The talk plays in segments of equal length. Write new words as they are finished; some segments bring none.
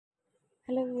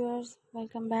Hello viewers,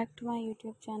 welcome back to my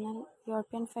YouTube channel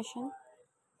European Fashion.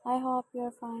 I hope you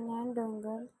are fine and doing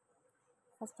good.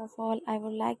 First of all, I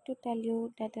would like to tell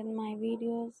you that in my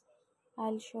videos,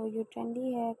 I'll show you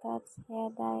trendy haircuts,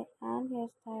 hair dye and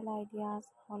hairstyle ideas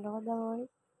all over the world,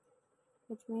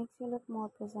 which makes you look more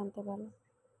presentable.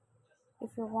 If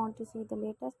you want to see the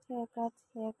latest haircuts,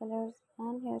 hair colors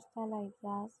and hairstyle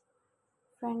ideas,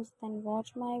 friends, then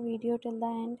watch my video till the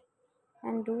end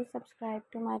and do subscribe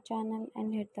to my channel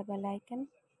and hit the bell icon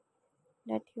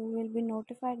that you will be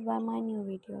notified by my new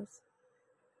videos.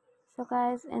 So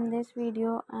guys, in this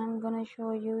video I'm gonna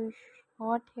show you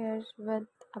short hairs with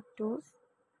updos.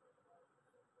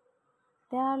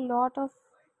 There are a lot of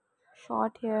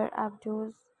short hair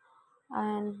updos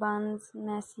and buns,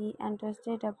 messy and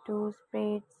twisted updos,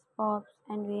 braids, bobs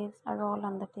and waves are all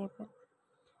on the table.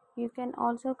 You can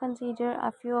also consider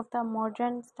a few of the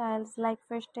modern styles like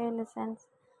fishtail essence,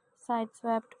 side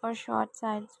swept or short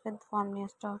sides with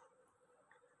firmness top.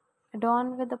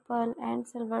 Adorned with a pearl and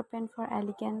silver pin for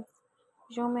elegance,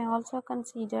 you may also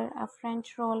consider a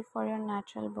French roll for your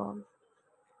natural bob.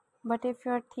 But if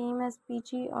your theme is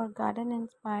peachy or garden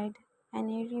inspired, an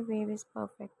airy wave is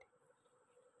perfect.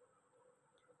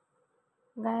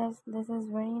 Guys, this is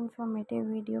very informative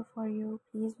video for you.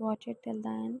 Please watch it till the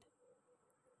end,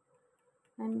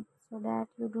 and so that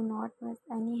you do not miss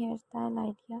any hairstyle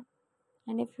idea.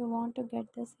 And if you want to get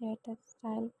this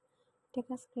hairstyle, take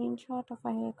a screenshot of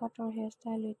a haircut or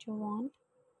hairstyle which you want.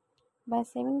 By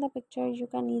saving the picture, you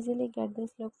can easily get this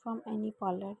look from any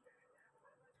parlor.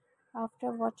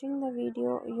 After watching the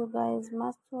video, you guys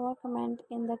must throw a comment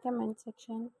in the comment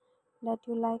section that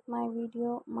you like my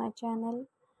video, my channel,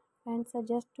 and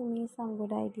suggest to me some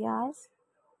good ideas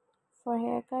for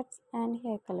haircuts and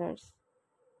hair colors.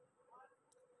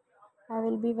 I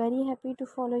will be very happy to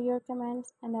follow your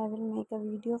comments and I will make a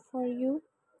video for you.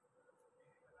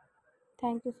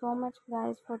 Thank you so much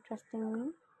guys for trusting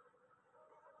me.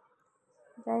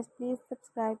 Guys, please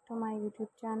subscribe to my YouTube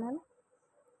channel.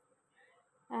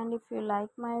 And if you like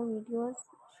my videos,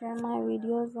 share my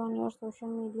videos on your social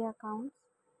media accounts.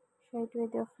 Share it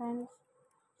with your friends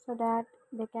so that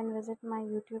they can visit my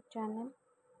YouTube channel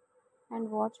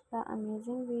and watch the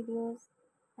amazing videos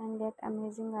and get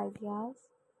amazing ideas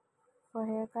for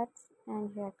haircuts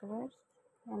and hair colors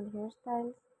and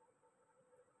hairstyles.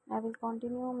 I will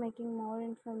continue making more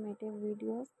informative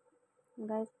videos.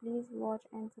 Guys, please watch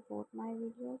and support my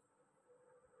videos.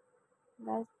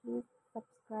 Guys, please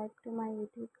subscribe to my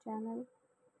YouTube channel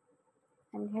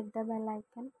and hit the bell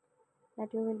icon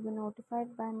that you will be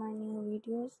notified by my new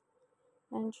videos,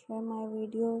 and share my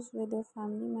videos with your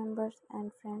family members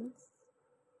and friends.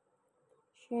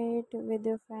 Share it with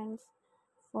your friends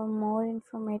for more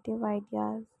informative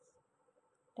ideas.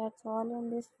 That's all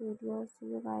in this video. See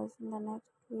you guys in the next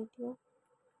video.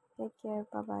 Take care.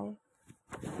 Bye bye.